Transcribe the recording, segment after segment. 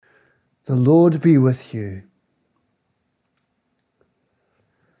The Lord be with you.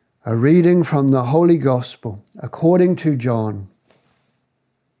 A reading from the Holy Gospel according to John.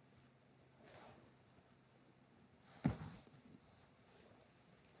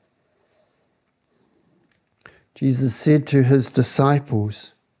 Jesus said to his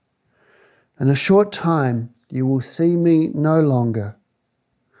disciples, "In a short time you will see me no longer,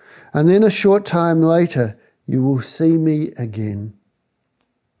 and then a short time later you will see me again."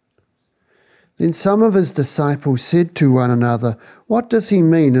 Then some of his disciples said to one another, "What does he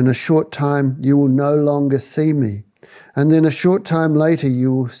mean, in a short time you will no longer see me, and then a short time later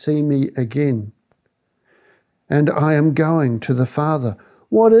you will see me again? And I am going to the Father.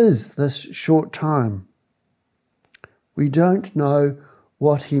 What is this short time?" We don't know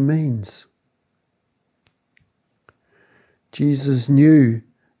what he means. Jesus knew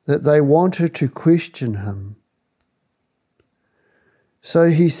that they wanted to question him. So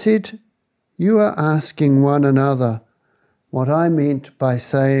he said, "You are asking one another what I meant by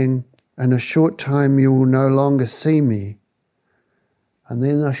saying, 'In a short time you will no longer see me, and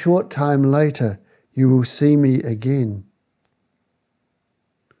then a short time later you will see me again.'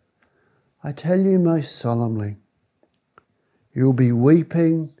 I tell you most solemnly, you will be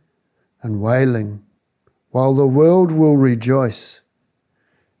weeping and wailing, while the world will rejoice.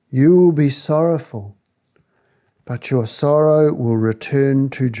 You will be sorrowful, but your sorrow will return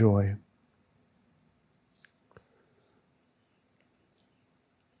to joy."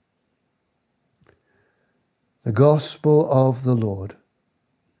 The Gospel of the Lord.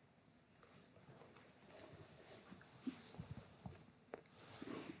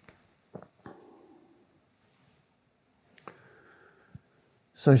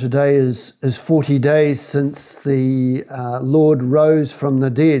 So today is 40 days since the Lord rose from the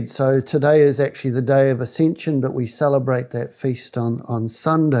dead. So today is actually the day of Ascension, but we celebrate that feast on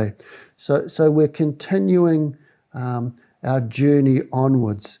Sunday. So we're continuing our journey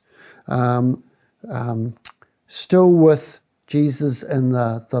onwards. Still with Jesus in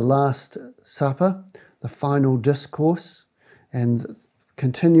the Last Supper, the final discourse, and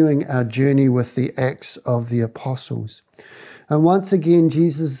continuing our journey with the Acts of the Apostles. And once again,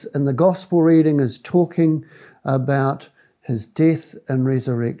 Jesus in the Gospel reading is talking about his death and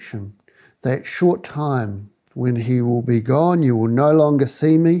resurrection. That short time when he will be gone, you will no longer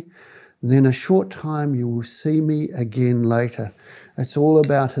see me. Then a short time you will see me again later. It's all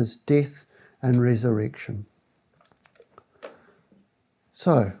about his death and resurrection.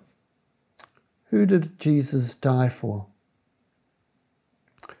 So, who did Jesus die for?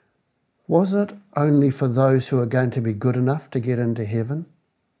 Was it only for those who are going to be good enough to get into heaven?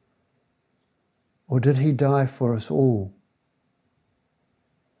 Or did he die for us all?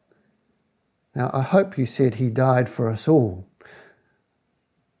 Now, I hope you said he died for us all.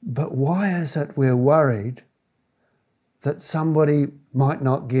 But why is it we're worried that somebody might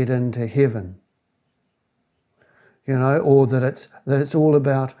not get into heaven? Or that it's all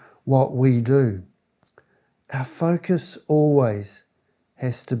about what we do. Our focus always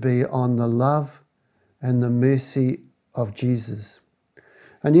has to be on the love and the mercy of Jesus.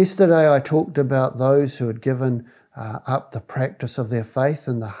 And yesterday I talked about those who had given up the practice of their faith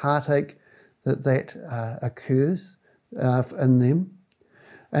and the heartache that occurs in them.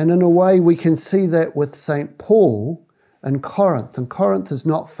 And in a way we can see that with St. Paul in Corinth. And Corinth is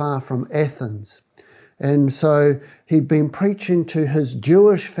not far from Athens. And so he'd been preaching to his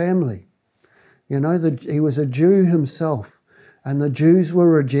Jewish family. He was a Jew himself, and the Jews were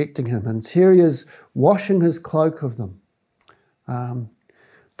rejecting him. And here he is washing his cloak of them.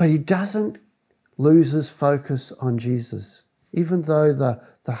 But he doesn't lose his focus on Jesus, even though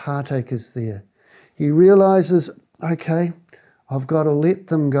the heartache is there. He realizes, okay, I've got to let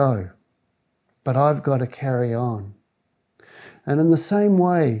them go, but I've got to carry on. And in the same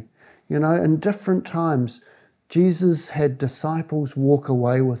way, in different times, Jesus had disciples walk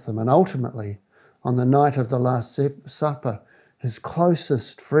away with him. And ultimately, on the night of the Last Supper, his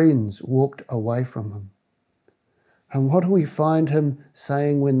closest friends walked away from him. And what do we find him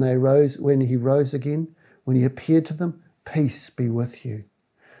saying when he rose again? When he appeared to them? "Peace be with you,"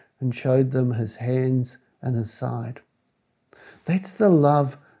 and showed them his hands and his side. That's the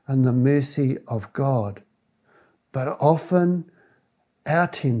love and the mercy of God. But often our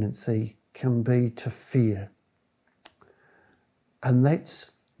tendency can be to fear. And that's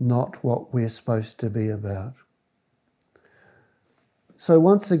not what we're supposed to be about. So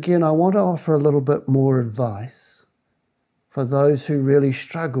once again, I want to offer a little bit more advice for those who really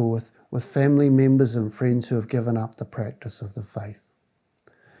struggle with family members and friends who have given up the practice of the faith.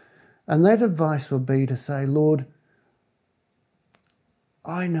 And that advice would be to say, Lord,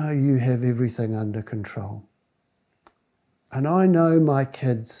 I know you have everything under control. And I know my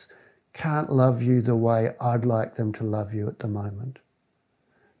kids can't love you the way I'd like them to love you at the moment.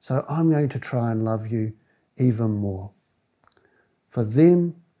 So I'm going to try and love you even more. For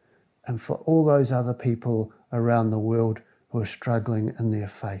them and for all those other people around the world who are struggling in their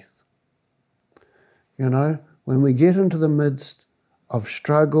faith. You know, when we get into the midst of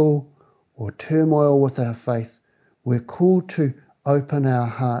struggle or turmoil with our faith, we're called to open our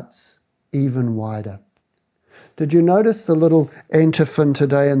hearts even wider. Did you notice the little antiphon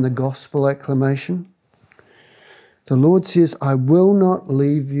today in the gospel acclamation? The Lord says, I will not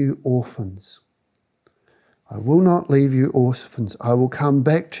leave you orphans. I will not leave you orphans. I will come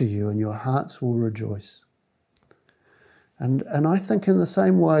back to you and your hearts will rejoice. And I think in the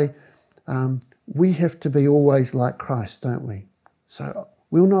same way, we have to be always like Christ, don't we? So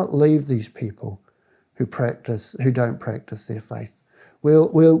we'll not leave these people who don't practice their faith.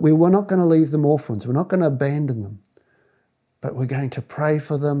 We're not going to leave them orphans. We're not going to abandon them. But we're going to pray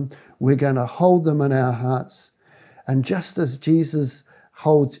for them. We're going to hold them in our hearts. And just as Jesus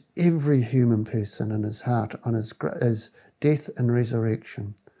holds every human person in his heart on his death and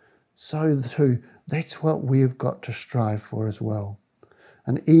resurrection, so too, that's what we've got to strive for as well.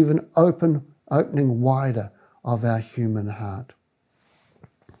 An even opening wider of our human heart.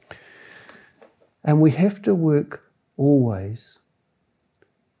 And we have to work always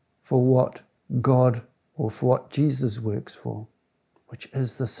for what God or for what Jesus works for, which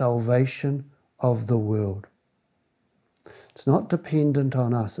is the salvation of the world. It's not dependent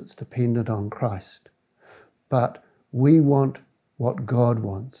on us, it's dependent on Christ. But we want what God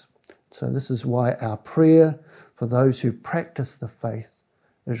wants. So this is why our prayer for those who practice the faith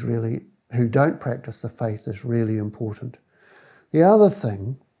who don't practice the faith is really important. The other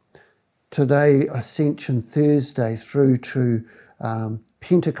thing, today, Ascension Thursday through to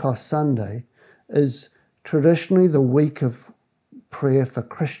Pentecost Sunday, is traditionally the week of prayer for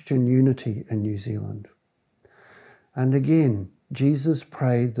Christian unity in New Zealand. And again, Jesus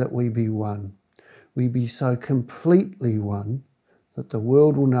prayed that we be one. We be so completely one that the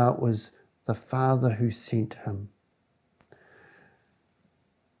world will know it was the Father who sent him.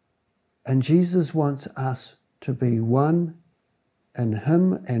 And Jesus wants us to be one in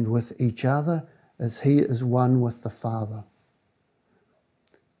him and with each other as he is one with the Father.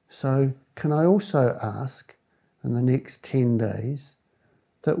 So can I also ask in the next 10 days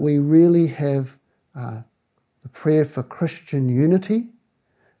that we really have the prayer for Christian unity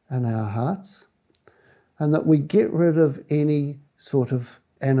in our hearts, and that we get rid of any sort of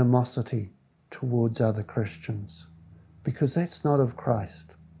animosity towards other Christians, because that's not of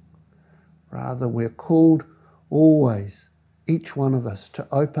Christ. Rather, we're called always, each one of us, to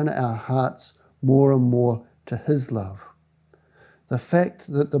open our hearts more and more to his love. The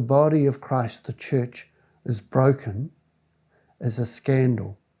fact that the body of Christ, the church, is broken is a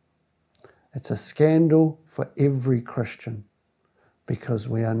scandal. It's a scandal for every Christian, because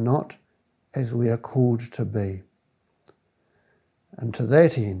we are not as we are called to be. And to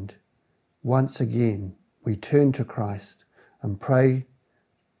that end, once again, we turn to Christ and pray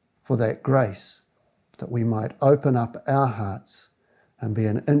for that grace, that we might open up our hearts and be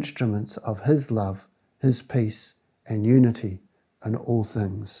an instrument of his love, his peace and unity in all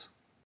things.